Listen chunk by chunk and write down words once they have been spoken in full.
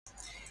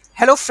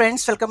Hello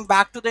friends, welcome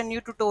back to the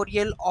new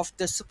tutorial of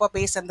the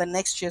Supabase and the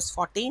Next.js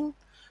 14.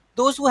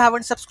 Those who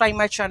haven't subscribed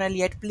my channel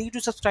yet, please do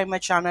subscribe my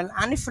channel,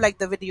 and if you like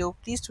the video,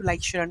 please do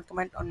like, share and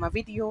comment on my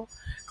video.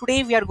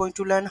 Today we are going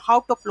to learn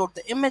how to upload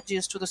the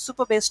images to the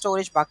Supabase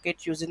Storage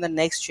Bucket using the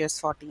Next.js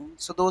 14.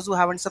 So those who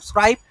haven't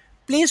subscribed,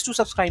 please do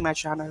subscribe my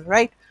channel,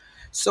 right?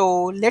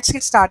 So let's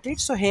get started.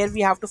 So here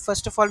we have to,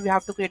 first of all, we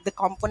have to create the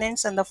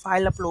components and the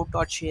file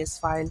upload.js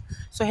file.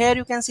 So here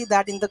you can see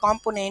that in the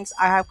components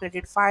I have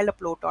created file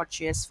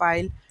upload.js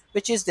file,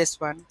 which is this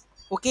one.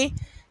 Okay,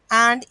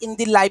 and in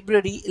the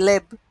library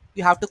lib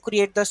you have to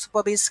create the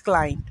Supabase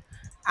client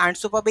and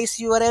Supabase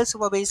URL,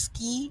 Supabase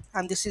key,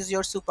 and this is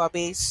your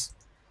Supabase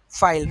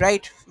file,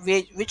 right,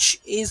 which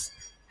is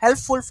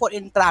helpful for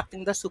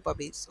interacting the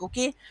Supabase.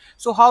 Okay,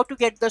 so how to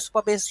get the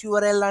Supabase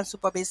URL and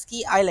Supabase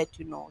key, I let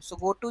you know. So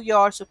go to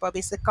your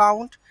Supabase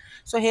account.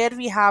 So here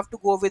we have to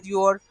go with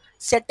your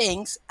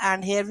settings,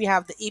 and here we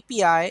have the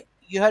API.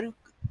 Here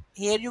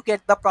you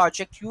get the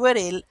project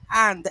URL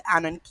and the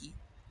anon key.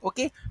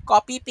 Okay,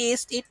 copy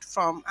paste it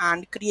from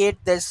and create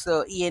this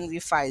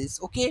env files.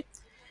 Okay,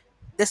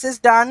 this is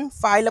done.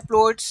 File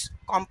uploads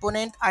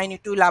component, I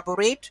need to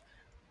elaborate.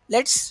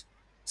 Let's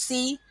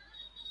see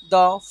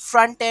the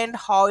front end,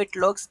 how it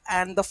looks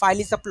and the file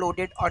is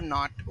uploaded or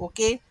not.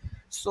 Okay,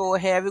 so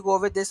here we go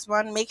with this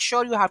one. Make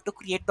sure you have to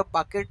create the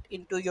bucket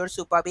into your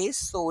Supabase.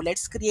 So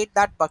let's create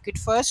that bucket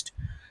first.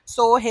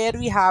 So here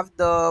we have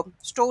the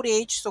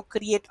storage. So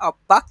create a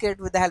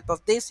bucket with the help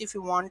of this. If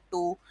you want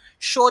to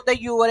show the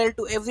URL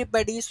to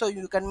everybody, so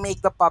you can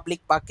make the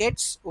public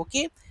buckets.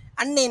 Okay,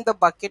 and name the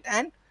bucket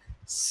and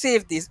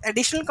save this.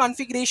 Additional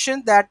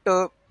configuration that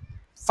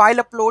file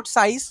upload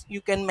size you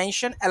can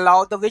mention,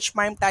 allow the which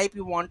MIME type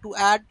you want to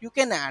add, you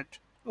can add.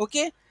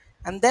 Okay,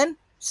 and then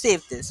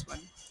save this one.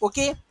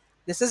 Okay,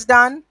 this is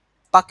done.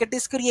 Bucket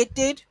is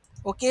created.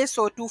 Okay,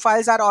 so two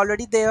files are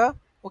already there.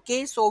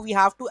 Okay, so we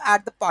have to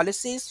add the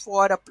policies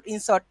for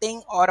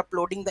inserting or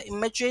uploading the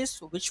images.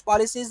 So which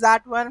policy is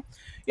that one?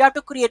 You have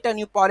to create a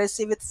new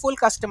policy with full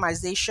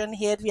customization.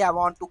 Here we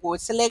want to go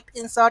select,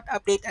 insert,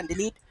 update and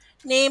delete,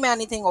 name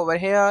anything over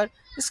here,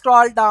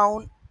 scroll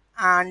down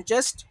and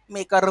just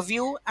make a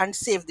review and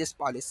save this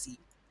policy.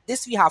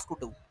 This we have to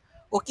do.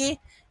 Okay,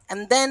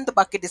 and then the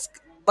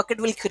bucket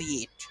will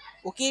create.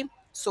 Okay,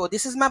 so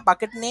this is my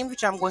bucket name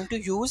which I'm going to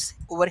use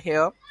over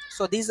here.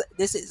 So this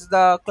is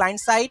the client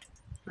side,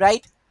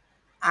 right?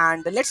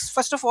 And let's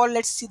first of all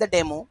let's see the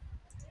demo.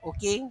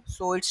 Okay,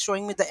 so it's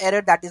showing me the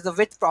error, that is the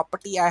width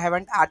property I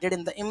haven't added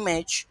in the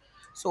image.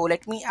 So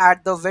let me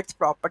add the width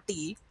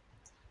property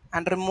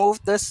and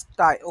remove this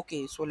style.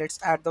 Okay, so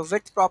let's add the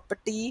width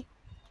property,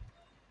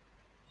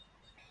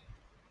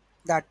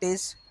 that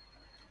is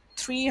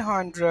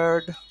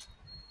 300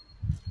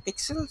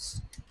 pixels.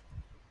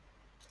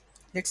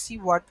 Let's see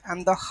what,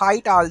 and the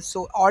height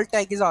also, alt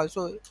tag is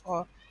also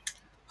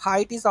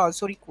height is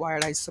also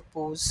required, I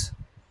suppose.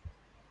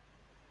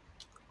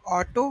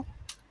 Auto,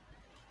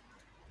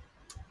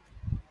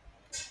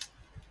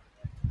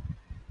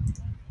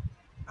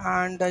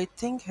 and I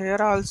think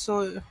here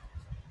also,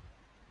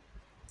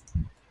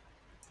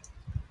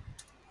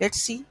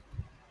 let's see,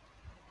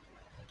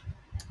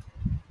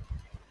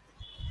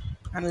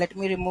 and let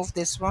me remove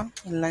this one,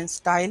 inline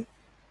style,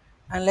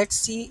 and let's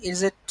see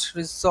is it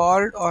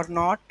resolved or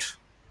not.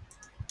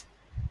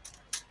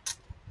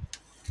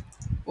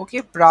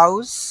 Okay,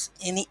 browse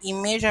any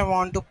image I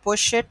want to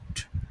push it.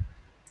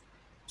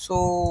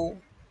 So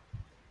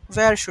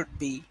where should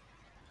be,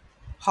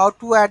 how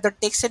to add the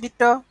text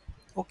editor.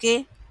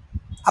 Okay,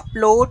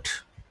 upload,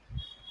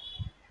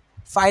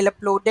 file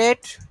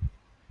uploaded,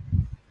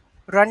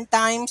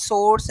 runtime,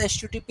 source,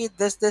 http,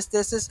 this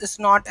is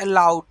not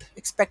allowed.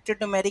 Expected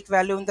numeric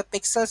value in the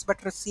pixels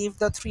but receive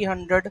the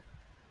 300.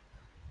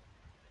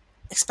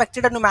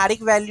 Expected a numeric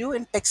value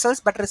in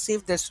pixels but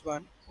receive this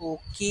one.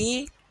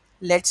 Okay,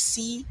 let's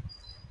see,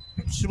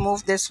 let's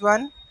remove this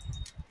one.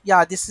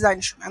 Yeah, this is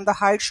and the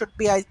height should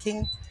be, I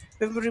think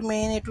it will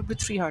remain, it will be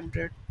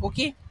 300.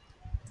 Okay,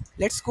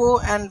 let's go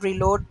and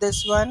reload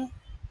this one.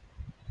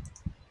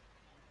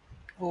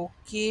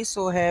 Okay,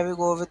 so here we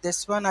go with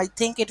this one. I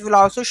think it will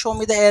also show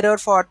me the error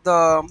for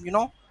the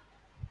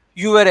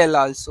URL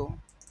also.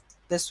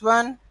 This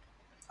one,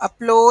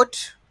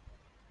 upload,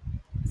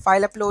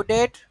 file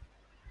uploaded,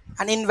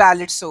 an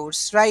invalid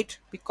source, right?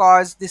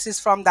 Because this is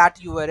from that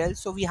URL.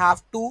 So we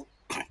have to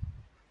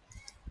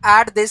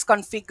add this,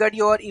 configure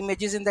your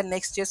images in the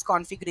Next.js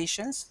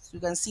configurations. So you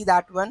can see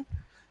that one.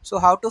 So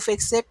how to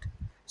fix it?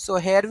 So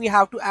here we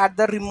have to add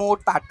the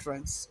remote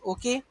patterns.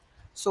 Okay,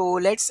 so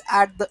let's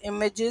add the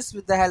images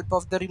with the help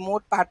of the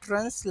remote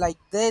patterns like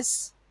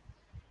this,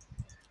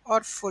 or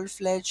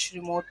full-fledged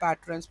remote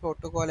patterns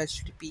protocol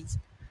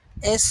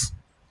HTTPS.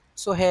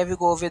 So here we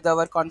go with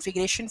our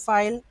configuration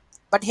file,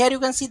 but here you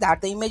can see that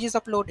the image is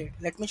uploaded.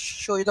 Let me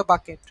show you the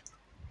bucket.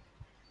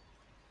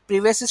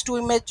 Previous is two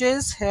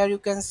images, here you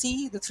can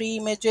see the three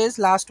images,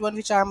 last one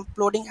which I am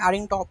uploading,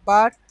 adding top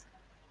bar.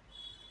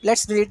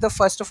 Let's delete the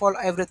first of all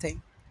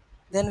everything,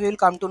 then we will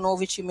come to know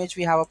which image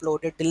we have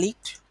uploaded.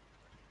 Delete,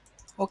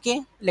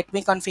 Okay, let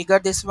me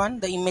configure this one,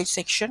 the image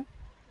section.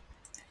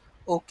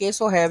 Okay,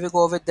 so here we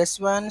go with this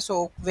one.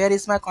 So where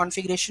is my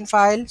configuration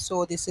file?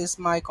 So this is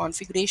my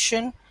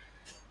configuration,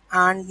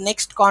 and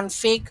next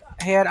config,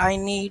 here I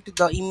need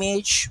the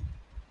image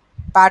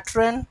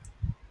pattern.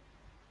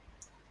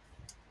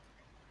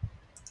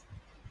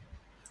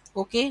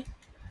 Okay,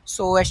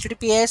 so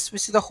https,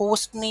 which is the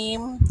host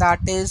name that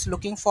is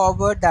looking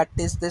forward, that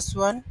is this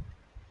one,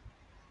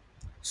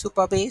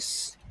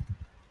 Supabase.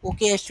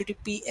 Okay,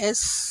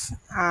 https,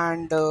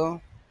 and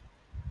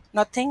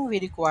nothing we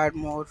require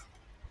more.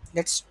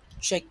 Let's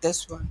check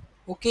this one.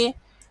 Okay,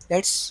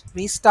 let's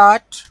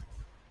restart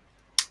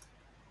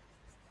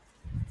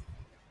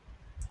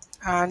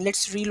and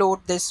let's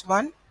reload this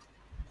one.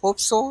 Hope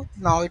so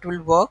now it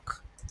will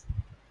work.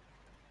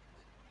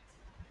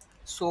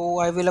 So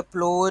I will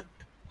upload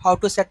how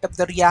to set up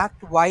the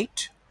React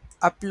white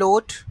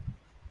upload.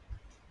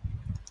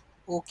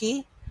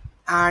 Okay,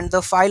 and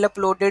the file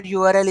uploaded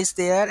URL is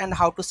there, and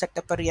how to set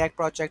up a React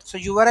project. So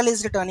URL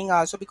is returning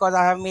also because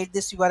I have made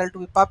this URL to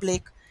be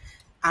public,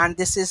 and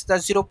this is the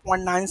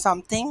 0.9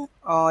 something.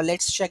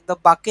 Let's check the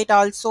bucket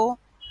also,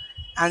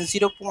 and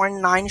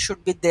 0.9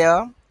 should be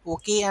there.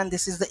 Okay, and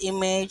this is the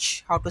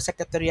image, how to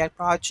set up the React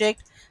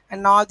project,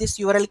 and now this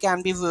URL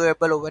can be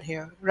viewable over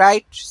here,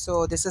 right?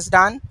 So this is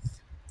done.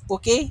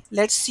 Okay,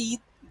 let's see,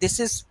 this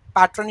is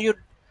pattern you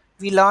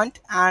we learned,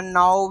 and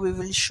now we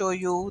will show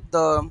you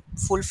the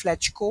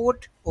full-fledged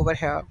code over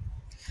here.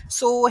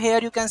 So here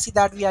you can see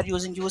that we are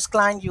using use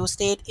client, use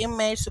state,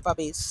 image,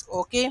 Supabase.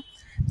 Okay,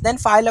 then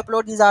file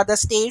upload, these are the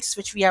states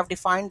which we have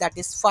defined, that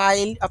is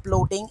file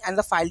uploading and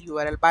the file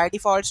URL. By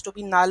default to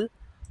be null,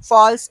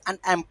 false, and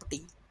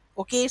empty.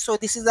 Okay, so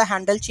this is the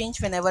handle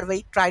change whenever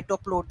we try to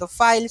upload the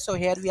file. So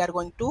here we are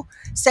going to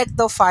set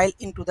the file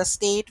into the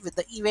state with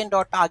the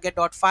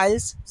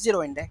event.target.files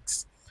 0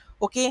 index.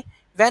 Okay,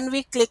 when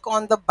we click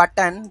on the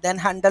button, then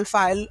handle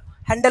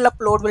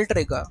upload will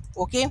trigger.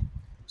 Okay,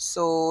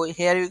 so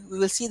here we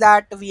will see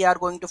that we are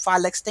going to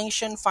file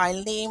extension,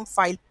 file name,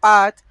 file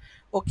path.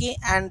 Okay,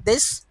 and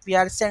this we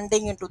are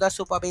sending into the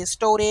Supabase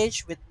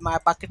storage with my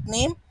bucket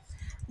name,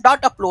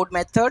 dot upload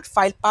method,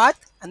 file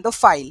path, and the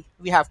file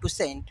we have to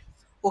send.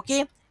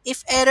 Okay,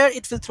 if error,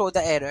 it will throw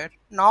the error.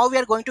 Now we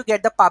are going to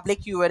get the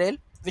public URL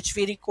which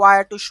we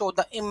require to show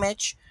the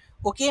image.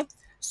 Okay,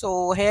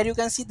 so here you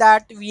can see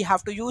that we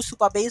have to use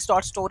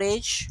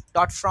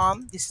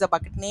supabase.storage.from, this is the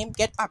bucket name,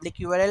 get public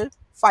URL,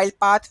 file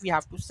path we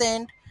have to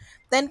send,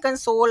 then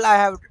console I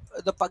have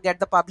get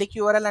the public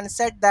URL and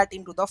set that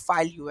into the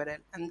file URL,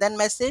 and then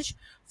message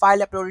file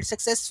uploaded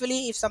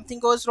successfully. If something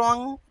goes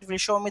wrong, it will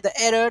show me the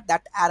error,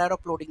 that error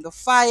uploading the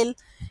file,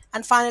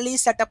 and finally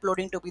set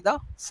uploading to be the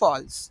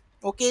false.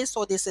 Okay,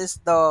 so this is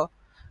the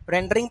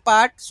rendering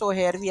part. So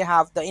here we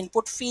have the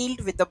input field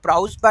with the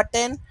browse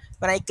button.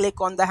 When I click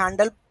on the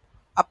handle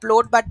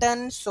upload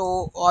button,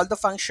 so all the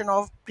function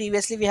of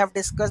previously we have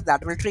discussed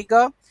that will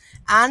trigger,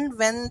 and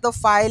when the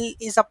file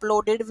is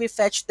uploaded, we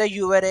fetch the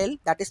URL,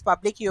 that is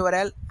public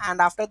URL,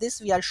 and after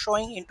this we are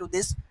showing into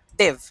this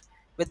div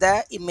with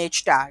the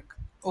image tag.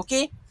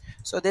 Okay,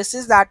 so this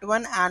is that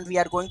one, and we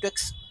are going to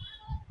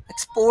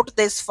export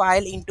this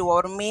file into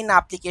our main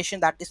application,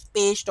 that is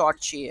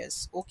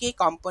page.js. Okay,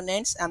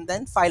 components and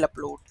then file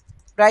upload,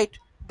 right?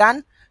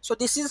 Done. So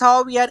this is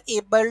how we are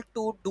able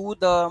to do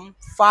the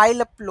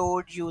file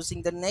upload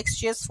using the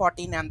Next.js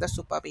 14 and the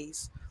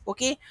Supabase.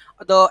 Okay,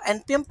 the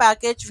npm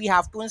package we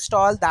have to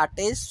install, that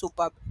is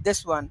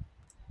this one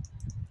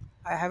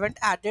I haven't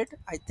added,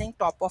 I think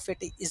top of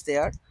it is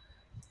there,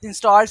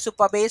 install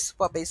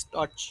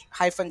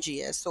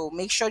supabase.gs. So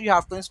make sure you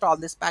have to install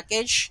this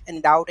package.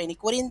 Any doubt, any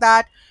query in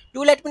that,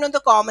 do let me know in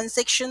the comment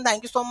section.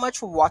 Thank you so much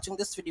for watching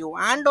this video,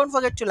 and don't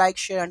forget to like,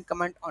 share, and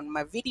comment on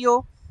my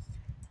video.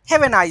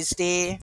 Have a nice day.